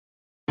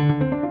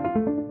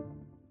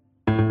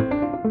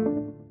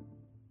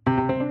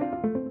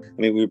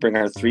I mean, we bring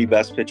our three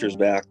best pitchers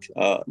back,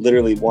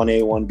 literally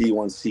 1A, 1B,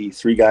 1C,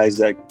 three guys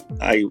that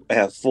I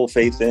have full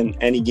faith in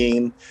any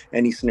game,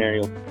 any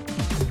scenario.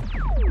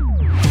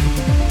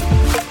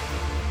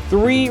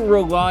 Three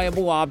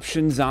reliable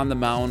options on the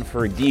mound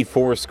for a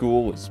D4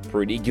 school is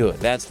pretty good.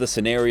 That's the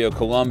scenario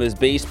Columbus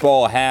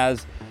baseball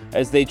has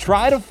as they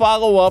try to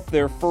follow up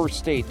their first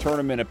state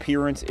tournament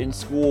appearance in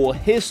school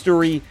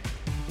history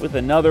with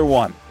another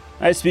one.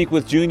 I speak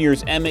with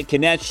juniors Emmitt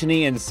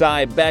Konieczny and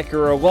Cy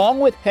Becker,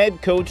 along with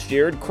head coach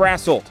Jared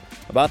Krasselt,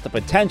 about the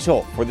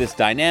potential for this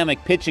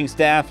dynamic pitching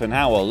staff and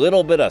how a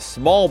little bit of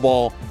small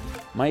ball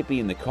might be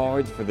in the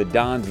cards for the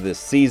Dons this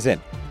season.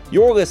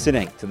 You're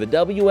listening to the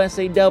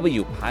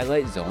WSAW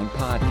Highlight Zone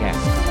podcast.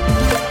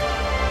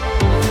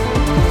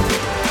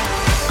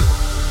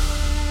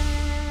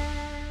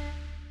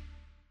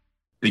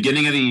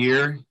 Beginning of the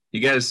year, you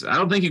guys, I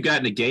don't think you've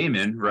gotten a game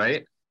in,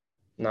 right?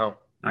 No.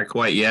 Not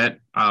quite yet.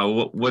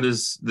 What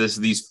is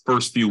these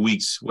first few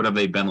weeks? What have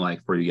they been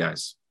like for you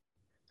guys?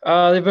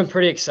 They've been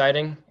pretty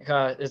exciting.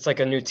 It's like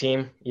a new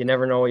team. You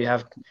never know what you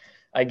have,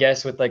 I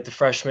guess, with like the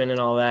freshmen and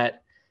all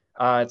that.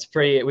 It's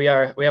pretty. We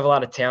have a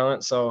lot of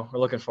talent, so we're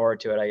looking forward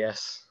to it, I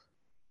guess.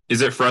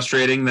 Is it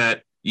frustrating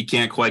that you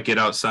can't quite get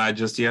outside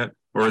just yet,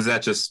 or is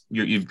that just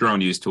you've grown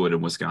used to it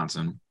in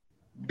Wisconsin?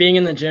 Being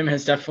in the gym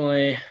has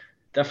definitely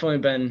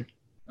been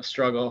a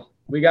struggle.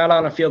 We got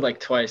on a field like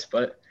twice,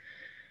 but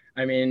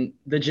I mean,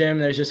 the gym,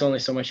 there's just only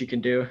so much you can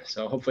do.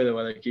 So hopefully the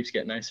weather keeps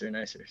getting nicer and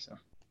nicer. So,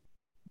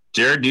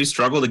 Jared, do you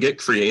struggle to get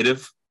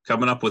creative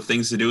coming up with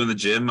things to do in the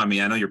gym? I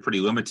mean, I know you're pretty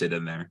limited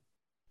in there.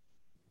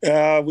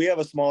 We have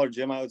a smaller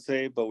gym, I would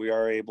say, but we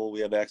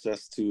have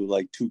access to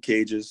like 2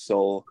 cages.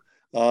 So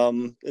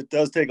it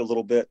does take a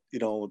little bit,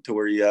 to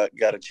where you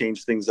got to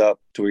change things up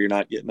to where you're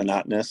not getting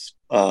monotonous.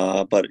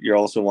 But you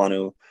also want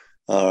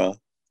to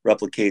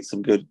replicate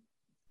some good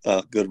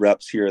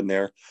reps here and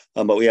there.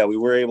 But yeah, we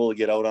were able to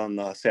get out on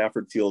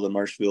Safford Field and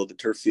Marshfield, the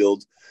turf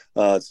field.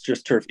 It's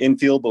just turf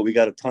infield, but we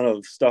got a ton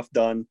of stuff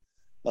done.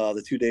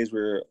 The 2 days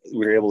we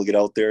were able to get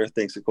out there,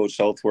 thanks to Coach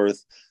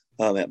Southworth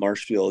at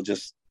Marshfield.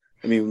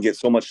 We can get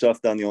so much stuff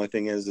done. The only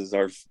thing is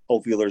our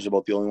outfielders are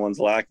about the only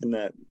ones lacking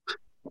that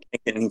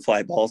can't get any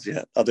fly balls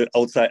yet,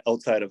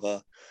 outside of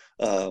a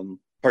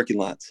parking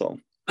lot. So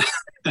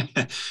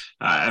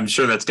I'm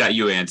sure that's got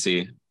you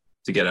antsy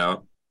to get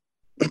out.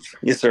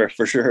 Yes, sir,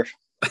 for sure.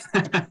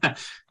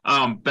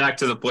 Back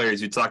to the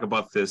players. You talk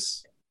about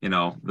this,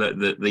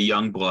 the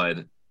young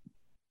blood.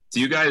 Do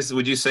you guys,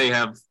 would you say,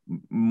 have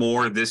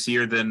more this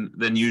year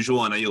than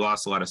usual? I know you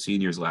lost a lot of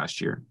seniors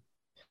last year.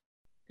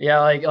 Yeah,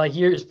 like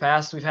years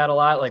past, we've had a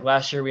lot. Like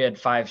last year, we had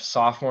 5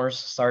 sophomores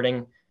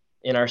starting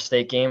in our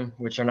state game,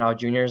 which are now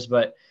juniors.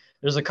 But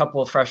there's a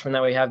couple of freshmen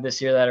that we have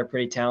this year that are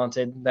pretty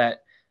talented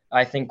that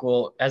I think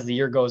will, as the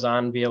year goes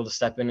on, be able to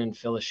step in and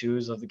fill the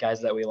shoes of the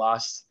guys that we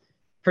lost.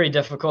 Pretty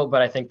difficult,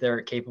 but I think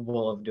they're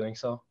capable of doing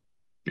so.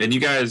 And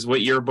you guys,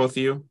 what year are both of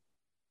you?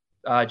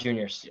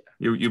 Juniors.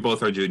 You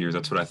both are juniors.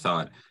 That's what I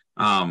thought.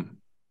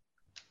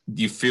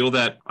 Do you feel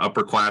that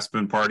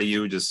upperclassman part of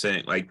you just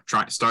saying, like,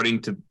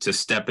 starting to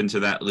step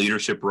into that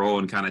leadership role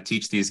and kind of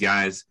teach these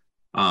guys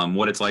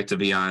what it's like to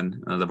be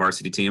on the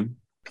varsity team?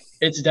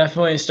 It's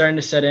definitely starting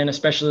to set in,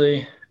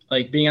 especially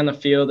like being on the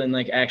field and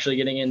like actually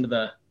getting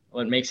into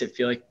what makes it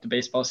feel like the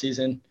baseball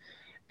season.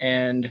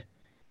 And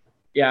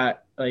yeah,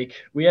 like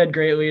we had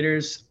great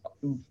leaders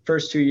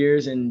first 2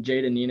 years in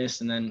Jade and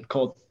Enos, and then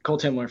Cole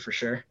Timler for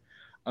sure.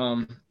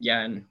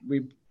 And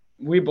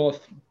we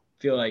both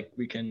feel like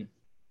we can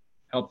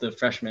help the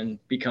freshmen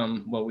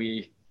become what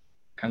we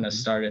kind of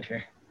started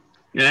here.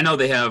 Yeah, I know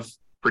they have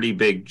pretty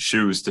big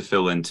shoes to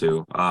fill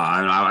into.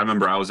 I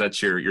remember I was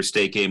at your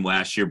state game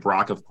last year.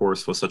 Brock, of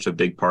course, was such a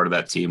big part of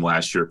that team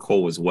last year.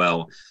 Cole as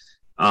well.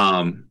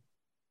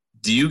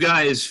 Do you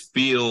guys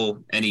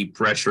feel any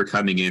pressure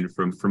coming in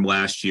from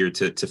last year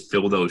to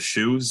fill those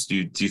shoes?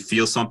 Do you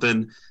feel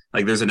something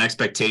like there's an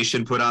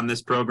expectation put on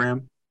this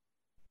program?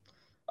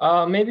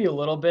 Maybe a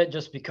little bit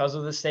just because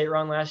of the state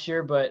run last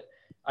year, but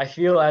I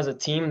feel as a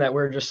team that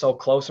we're just so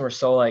close and we're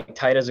so like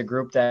tight as a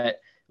group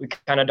that we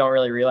kind of don't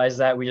really realize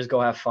that. We just go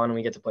have fun and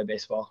we get to play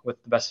baseball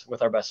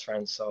with our best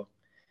friends. So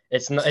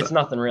it's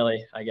nothing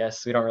really, I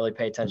guess. We don't really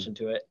pay attention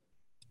to it.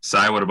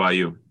 Cy, what about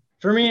you?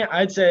 For me,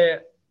 I'd say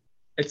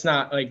it's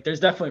not like there's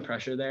definitely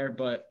pressure there,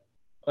 but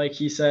like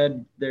he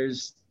said,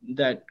 there's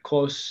that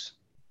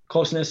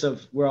closeness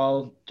of we're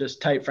all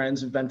just tight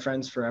friends. We've been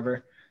friends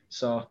forever.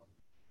 So,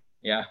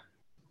 yeah.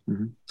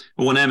 Mm-hmm.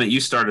 Well, when Emmitt, you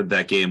started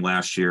that game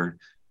last year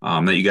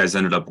that you guys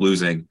ended up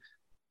losing.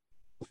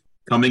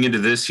 Coming into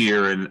this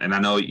year, and I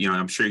know,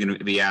 I'm sure you're going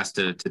to be asked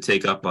to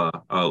take up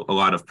a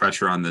lot of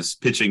pressure on this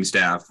pitching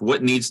staff.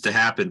 What needs to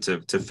happen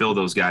to fill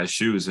those guys'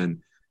 shoes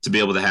and to be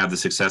able to have the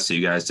success that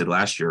you guys did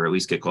last year, or at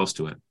least get close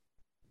to it?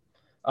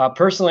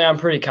 Personally, I'm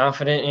pretty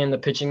confident in the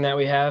pitching that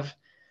we have.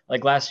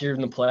 like last year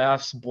in the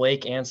playoffs,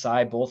 Blake and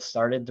Cy both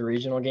started the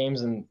regional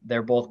games, and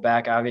they're both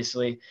back,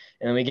 obviously.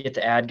 And then we get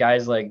to add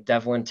guys like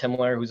Devlin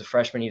Timler, who's a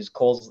freshman. He's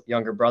Cole's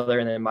younger brother.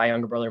 And then my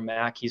younger brother,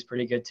 Mac, he's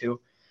pretty good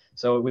too.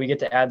 So we get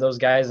to add those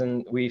guys,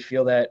 and we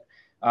feel that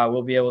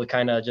we'll be able to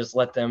kind of just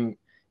let them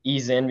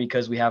ease in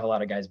because we have a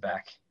lot of guys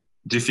back.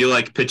 Do you feel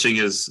like pitching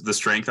is the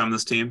strength on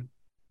this team?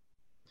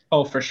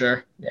 Oh, for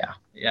sure. Yeah.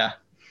 Yeah.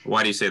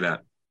 Why do you say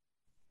that?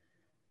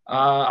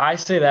 I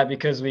say that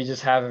because we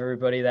just have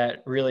everybody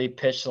that really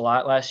pitched a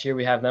lot last year.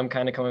 We have them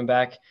kind of coming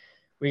back.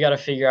 We got to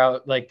figure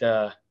out like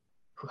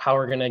how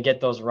we're going to get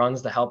those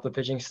runs to help the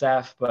pitching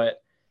staff,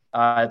 but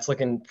it's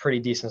looking pretty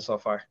decent so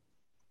far.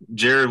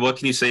 Jared, what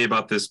can you say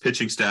about this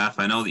pitching staff?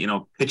 I know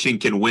that, pitching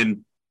can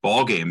win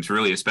ball games,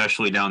 really,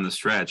 especially down the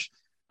stretch.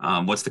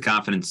 What's the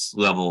confidence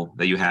level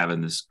that you have in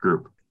this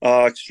group?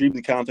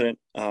 Extremely confident.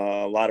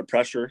 A lot of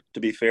pressure, to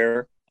be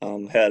fair.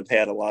 Have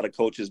had a lot of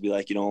coaches be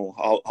like,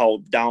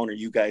 how down are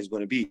you guys going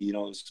to be?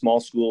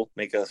 Small school,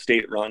 make a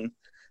state run.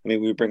 I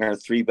mean, we bring our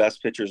 3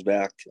 best pitchers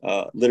back,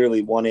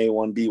 literally 1A,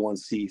 1B,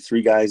 1C,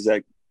 3 guys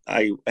that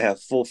I have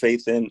full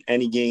faith in.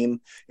 Any game,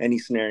 any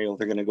scenario,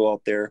 they're going to go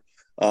out there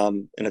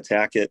and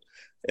attack it.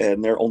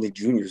 And they're only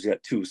juniors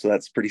yet too, so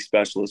that's pretty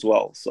special as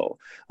well. So,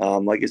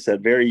 like I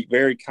said, very,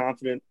 very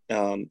confident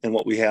in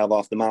what we have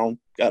off the mound.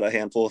 Got a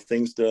handful of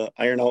things to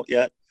iron out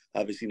yet.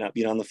 Obviously, not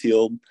being on the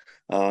field,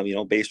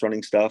 base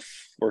running stuff,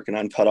 working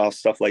on cutoff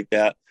stuff like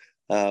that.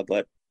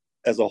 But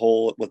as a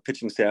whole, with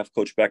pitching staff,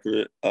 Coach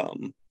Becker,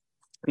 in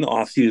the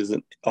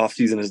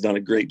offseason has done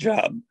a great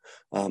job,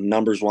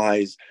 numbers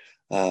wise,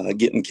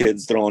 getting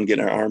kids throwing,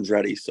 getting our arms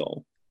ready.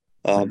 So,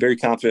 very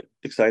confident,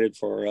 excited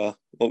for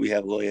what we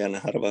have laying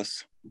ahead of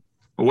us.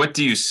 What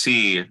do you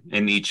see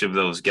in each of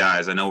those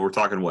guys? I know we're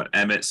talking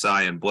Emmitt,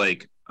 Cy, and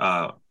Blake.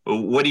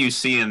 What do you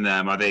see in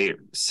them? Are they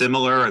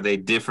similar? Are they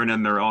different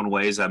in their own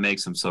ways that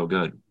makes them so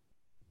good?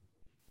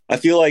 I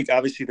feel like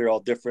obviously they're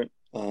all different,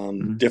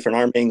 different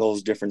arm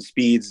angles, different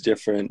speeds,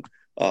 different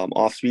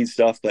off-speed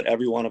stuff, but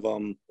every one of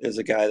them is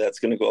a guy that's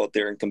going to go out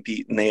there and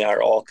compete, and they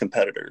are all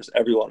competitors,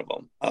 every one of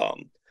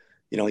them.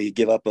 You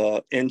give up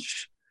an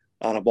inch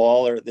on a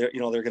ball, or they're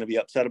going to be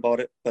upset about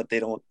it, but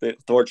they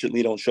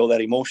fortunately don't show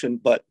that emotion.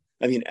 But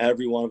I mean,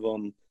 every one of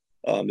them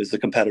is a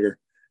competitor,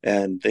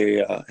 and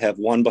they have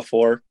won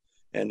before.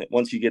 And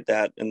once you get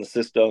that in the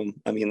system,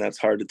 I mean, that's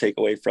hard to take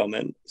away from.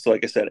 And so,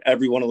 like I said,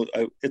 every one of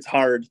them, it's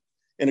hard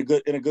in a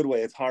good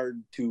way. It's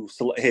hard to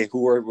select, hey,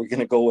 who are we going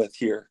to go with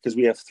here? Because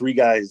we have 3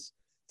 guys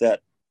that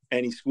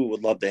any school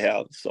would love to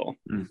have. So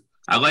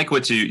I like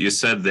what you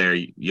said there.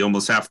 You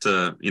almost have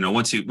to,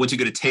 once you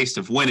get a taste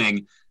of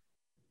winning,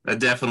 that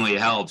definitely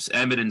helps.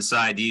 Emmitt and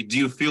Cy, do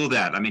you feel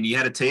that? I mean, you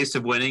had a taste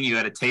of winning, you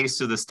had a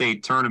taste of the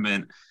state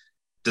tournament.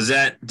 Does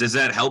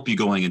that help you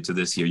going into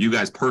this year, you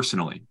guys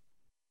personally?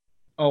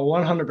 Oh,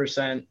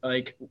 100%.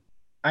 Like,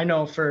 I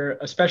know for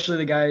especially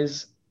the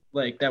guys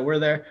like that were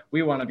there,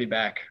 we want to be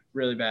back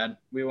really bad.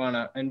 We want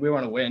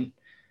to win.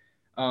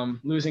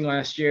 Losing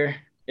last year,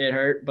 it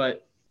hurt,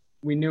 but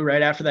we knew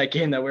right after that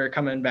game that we were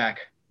coming back.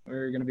 We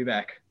were going to be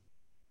back.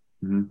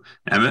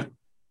 Mm-hmm. Emmitt?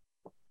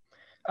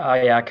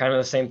 Yeah, kind of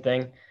the same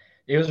thing.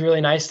 It was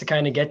really nice to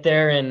kind of get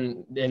there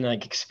and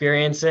like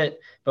experience it.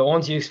 But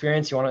once you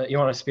experience, you want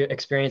to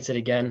experience it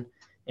again,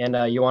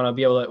 and you want to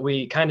be able to.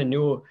 We kind of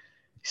knew,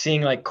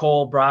 seeing like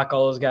Cole, Brock,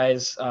 all those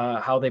guys,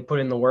 how they put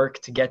in the work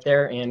to get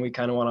there, and we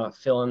kind of want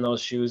to fill in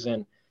those shoes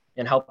and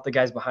help the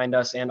guys behind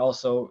us and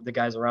also the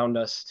guys around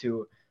us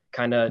to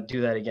kind of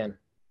do that again.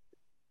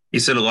 You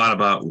said a lot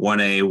about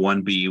 1A,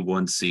 1B,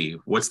 1C.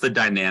 What's the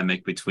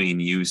dynamic between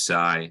you,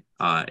 Cy,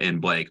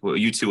 and Blake? Well,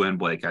 you two and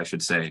Blake, I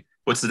should say.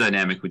 What's the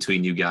dynamic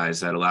between you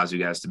guys that allows you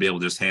guys to be able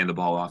to just hand the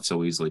ball off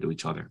so easily to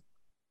each other?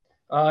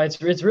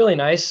 It's really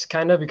nice,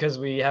 kind of, because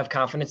we have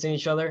confidence in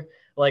each other.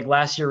 Like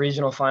last year,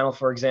 regional final,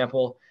 for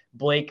example,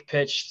 Blake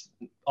pitched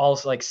all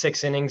like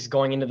 6 innings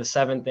going into the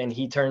 7th, and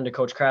he turned to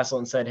Coach Krasselt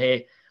and said,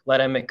 "Hey, let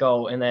Emmitt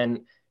go." And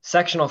then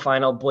sectional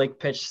final, Blake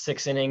pitched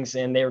 6 innings,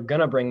 and they were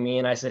going to bring me.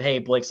 And I said, "Hey,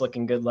 Blake's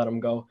looking good. Let him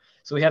go."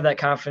 So we have that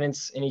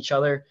confidence in each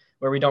other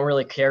where we don't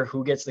really care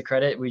who gets the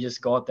credit. We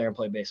just go out there and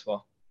play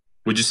baseball.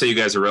 Would you say you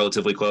guys are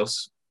relatively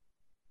close?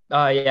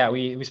 Yeah,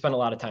 we spend a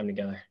lot of time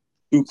together.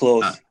 Too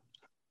close.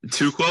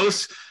 Too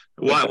close?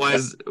 Why?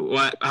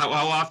 How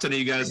often are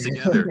you guys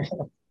together?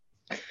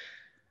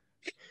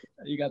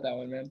 You got that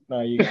one, man.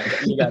 No, you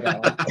got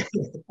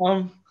that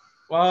one.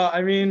 Well,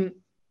 I mean,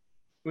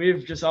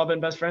 we've just all been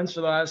best friends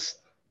for the last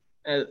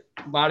a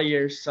lot of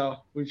years. So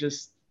we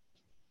just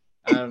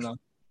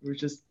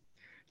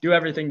do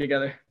everything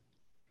together.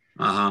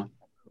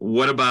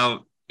 What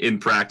about in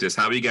practice?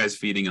 How are you guys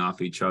feeding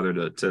off each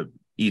other to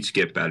each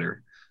get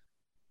better?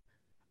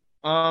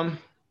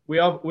 We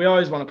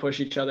always want to push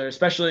each other,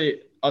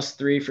 especially us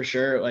 3 for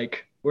sure.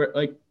 Like we're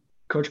like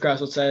Coach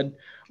Krasselt said,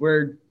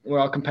 we're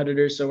all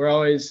competitors, so we're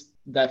always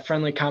that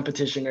friendly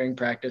competition during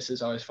practice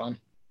is always fun.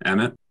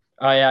 Emmitt?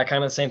 Yeah,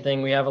 kind of the same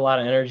thing. We have a lot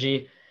of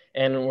energy,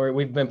 and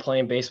we've been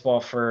playing baseball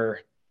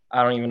for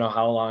I don't even know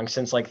how long,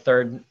 since like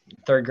third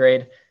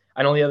grade.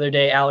 I know the other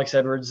day Alex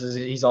Edwards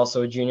he's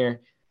also a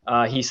junior.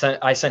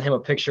 I sent him a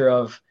picture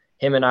of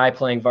him and I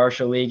playing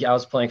varsho league. I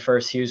was playing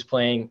first, he was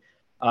playing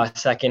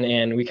second,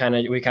 and we kind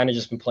of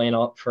just been playing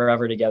all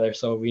forever together.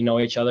 So we know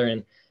each other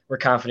and we're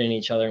confident in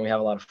each other, and we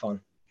have a lot of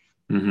fun.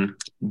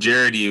 Mm-hmm.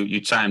 Jared,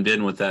 you chimed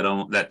in with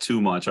that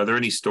too much. Are there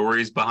any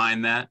stories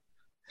behind that?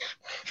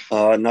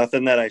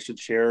 Nothing that I should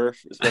share,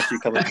 especially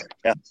coming.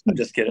 Yeah, I'm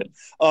just kidding.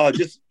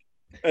 Just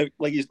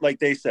like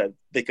they said,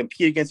 they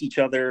compete against each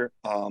other.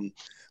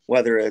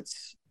 Whether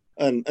it's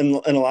and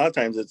a lot of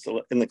times it's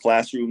in the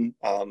classroom,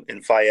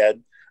 in Phi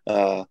Ed,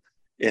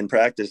 in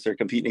practice, they're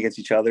competing against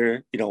each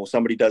other.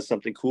 Somebody does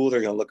something cool, they're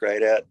going to look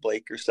right at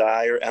Blake or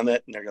Cy or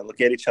Emmitt, and they're going to look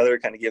at each other,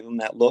 kind of give them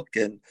that look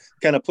and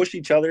kind of push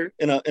each other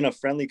in a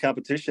friendly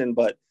competition.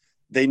 But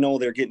they know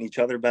they're getting each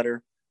other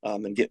better,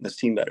 and getting this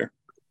team better.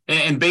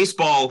 And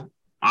baseball,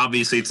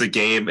 obviously, it's a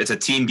game. It's a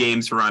team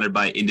game surrounded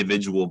by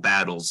individual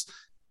battles.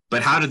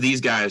 But how do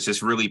these guys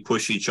just really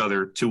push each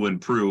other to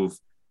improve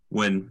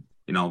when,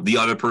 the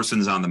other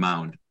person's on the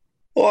mound?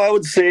 Well, I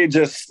would say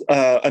just,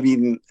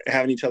 having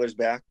each other's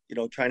back,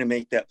 trying to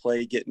make that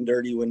play, getting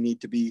dirty when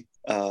need to be.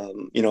 A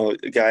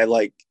guy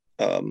like,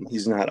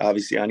 he's not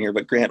obviously on here,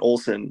 but Grant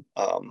Olson,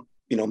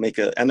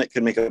 Emmitt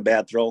can make a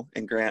bad throw,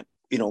 and Grant,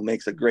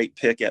 makes a great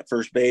pick at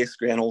first base,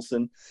 Grant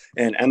Olson.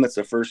 And Emmitt's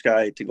the first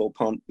guy to go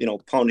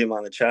pound him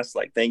on the chest,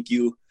 like, thank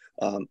you.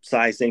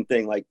 Cy, same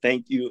thing, like,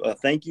 thank you,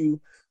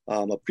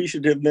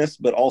 appreciativeness,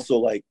 but also,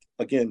 like,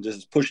 again,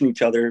 just pushing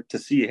each other to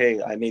see,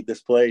 hey, I made this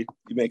play,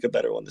 you make a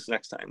better one this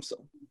next time.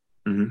 So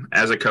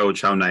As a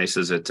coach, how nice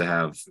is it to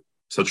have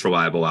such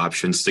reliable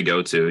options to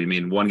go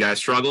to? One guy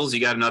struggles, you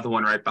got another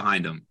one right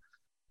behind him.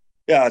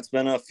 Yeah, it's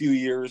been a few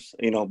years,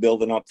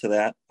 building up to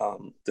that.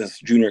 This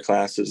junior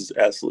class is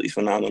absolutely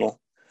phenomenal.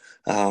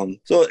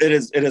 So it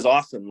is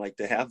awesome, like,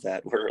 to have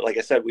that, where, like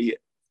I said,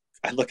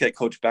 I look at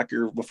Coach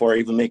Becker before I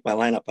even make my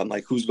lineup. I'm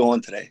like, who's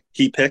going today?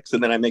 He picks,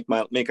 and then I make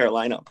our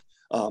lineup,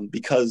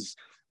 because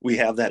we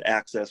have that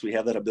access. We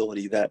have that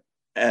ability that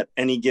at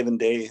any given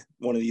day,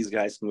 one of these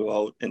guys can go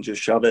out and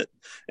just shove it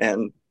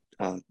and,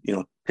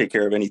 take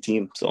care of any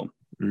team. So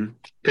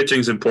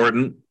Pitching's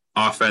important.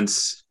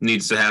 Offense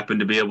needs to happen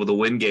to be able to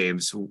win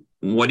games.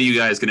 What are you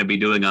guys going to be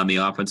doing on the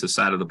offensive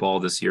side of the ball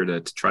this year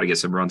to try to get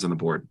some runs on the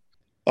board?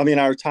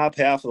 Our top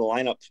half of the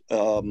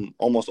lineup,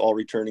 almost all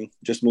returning,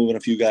 just moving a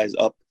few guys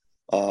up.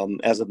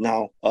 As of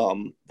now,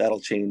 that'll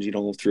change,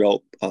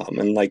 throughout.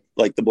 And like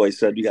the boys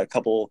said, we got a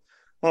couple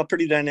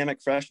pretty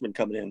dynamic freshmen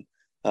coming in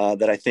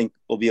that I think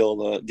will be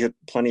able to get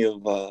plenty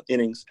of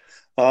innings.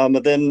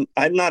 But then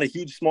I'm not a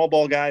huge small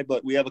ball guy,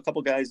 but we have a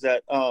couple guys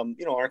that, aren't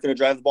going to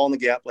drive the ball in the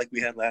gap like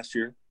we had last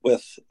year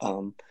with,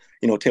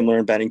 Timler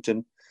and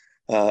Bennington.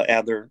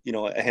 Adler,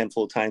 a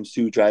handful of times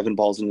too, driving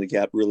balls into the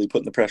gap, really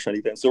putting the pressure on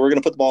defense. So we're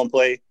going to put the ball in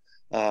play,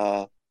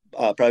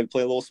 probably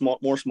play a little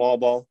more small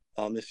ball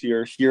this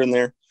year, here and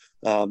there.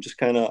 Just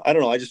kind of, I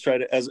don't know. I just try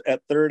to,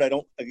 at third, I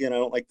don't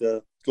like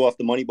to go off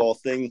the money ball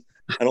thing.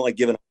 I don't like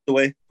giving it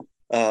away,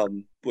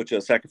 which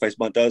a sacrifice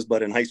bunt does.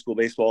 But in high school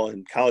baseball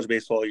and college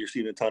baseball, you're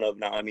seeing a ton of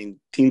now.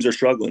 Teams are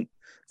struggling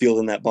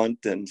fielding that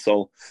bunt. And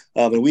so,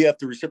 and we have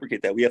to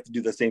reciprocate that. We have to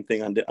do the same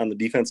thing on the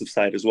defensive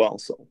side as well.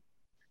 So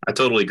I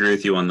totally agree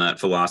with you on that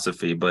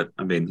philosophy, but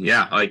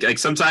like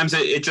sometimes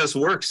it just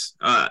works,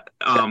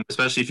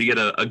 especially if you get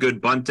a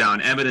good bunt down.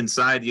 Emmitt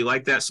inside, do you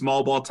like that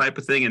small ball type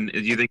of thing? And do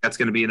you think that's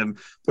going to be an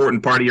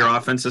important part of your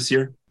offense this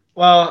year?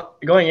 Well,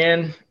 going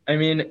in,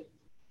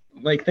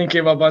 like, thinking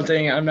about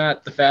bunting, I'm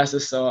not the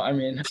fastest, so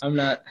I'm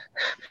not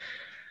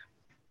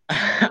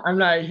I'm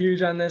not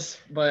huge on this,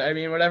 but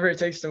whatever it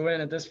takes to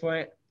win at this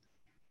point.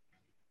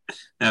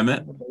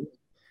 Emmitt?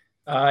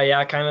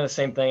 Yeah, kind of the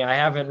same thing. I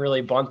haven't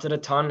really bunted a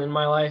ton in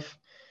my life,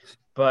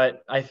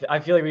 but I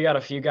feel like we got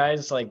a few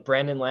guys like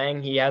Brandon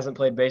Lang. He hasn't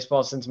played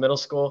baseball since middle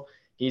school.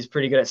 He's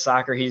pretty good at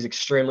soccer. He's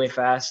extremely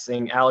fast,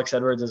 and Alex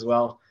Edwards as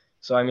well.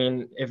 So,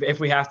 if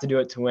we have to do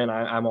it to win,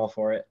 I'm all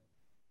for it.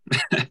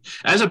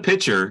 As a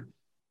pitcher,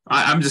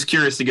 I'm just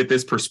curious to get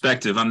this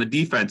perspective on the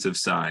defensive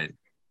side.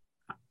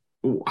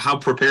 How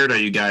prepared are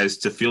you guys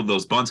to field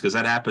those bunts? Because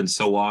that happens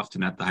so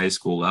often at the high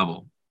school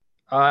level.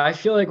 I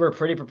feel like we're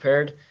pretty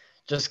prepared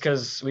just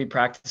because we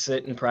practice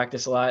it and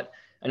practice a lot.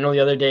 I know the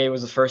other day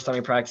was the first time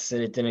we practiced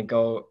it. It didn't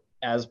go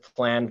as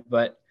planned,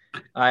 but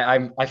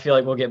I feel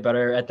like we'll get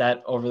better at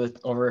that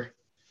over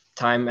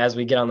time as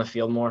we get on the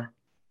field more.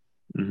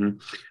 Mm-hmm.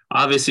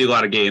 Obviously, a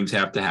lot of games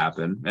have to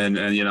happen, and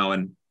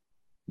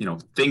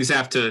things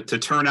have to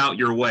turn out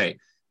your way.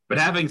 But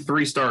having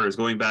three starters,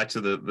 going back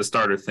to the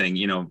starter thing,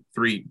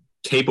 three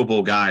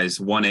capable guys,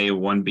 1A,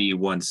 1B,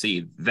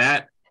 1C,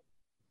 that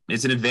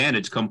is an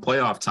advantage come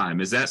playoff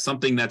time. Is that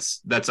something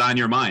that's on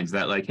your minds,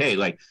 that like, hey,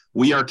 like,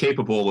 we are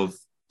capable of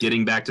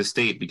getting back to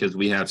state because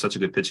we have such a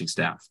good pitching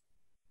staff?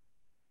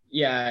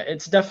 Yeah,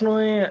 it's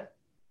definitely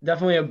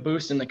a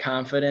boost in the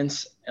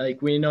confidence.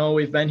 Like, we know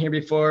we've been here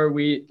before.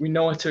 We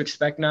know what to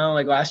expect now.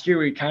 Like, last year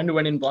we kind of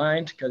went in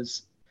blind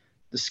because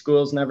the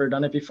school's never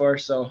done it before.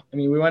 So,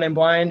 we went in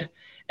blind,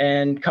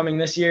 and coming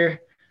this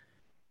year,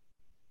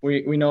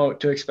 we know what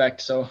to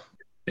expect. So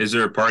is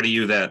there a part of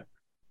you that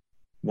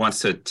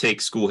wants to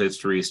take school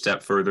history a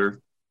step further?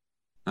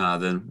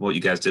 than what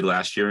you guys did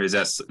last year? Is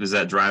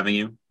that driving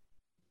you?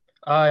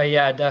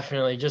 Yeah,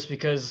 definitely. Just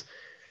because,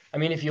 I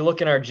mean, if you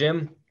look in our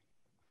gym,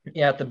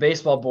 at the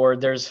baseball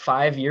board, there's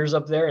 5 years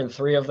up there, and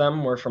 3 of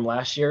them were from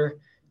last year,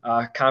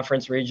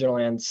 conference, regional,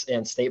 and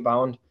state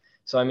bound.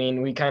 So, I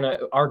mean,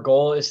 our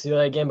goal is to do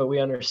that again, but we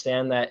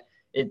understand that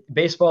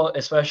baseball,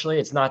 especially,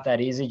 it's not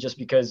that easy just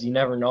because you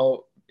never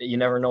know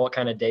what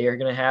kind of day you're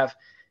going to have.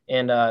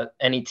 And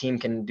any team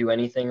can do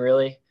anything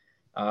really.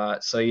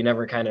 So you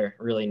never kind of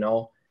really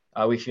know.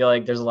 We feel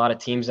like there's a lot of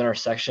teams in our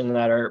section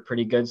that are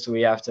pretty good. So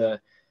we have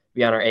to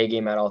be on our A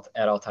game at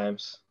all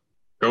times.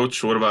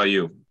 Coach, what about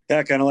you?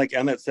 Yeah, kind of like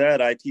Emmitt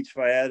said, I teach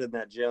Phi-Ed in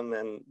that gym,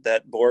 and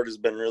that board has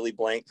been really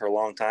blank for a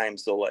long time.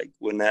 So like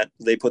when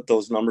they put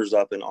those numbers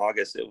up in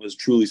August, it was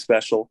truly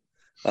special.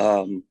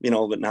 But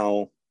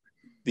now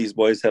these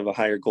boys have a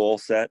higher goal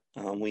set.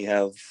 We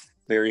have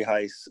very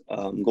high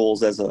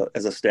goals as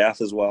a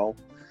staff as well.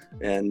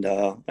 And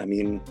I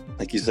mean,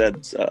 like you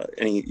said,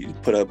 you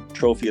put a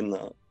trophy in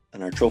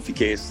our trophy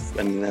case.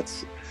 I mean,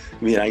 that's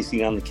an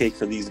icing on the cake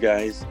for these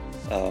guys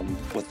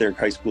with their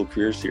high school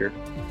careers here.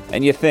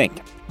 And you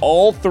think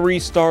all 3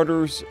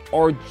 starters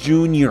are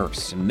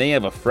juniors, and they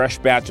have a fresh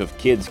batch of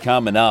kids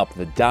coming up.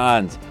 The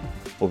Dons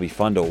will be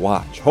fun to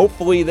watch.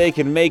 Hopefully they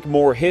can make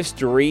more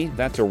history.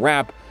 That's a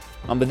wrap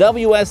on the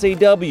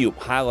WSAW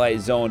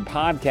Highlight Zone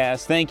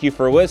podcast. Thank you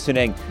for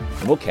listening,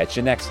 and we'll catch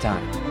you next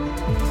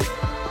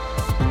time.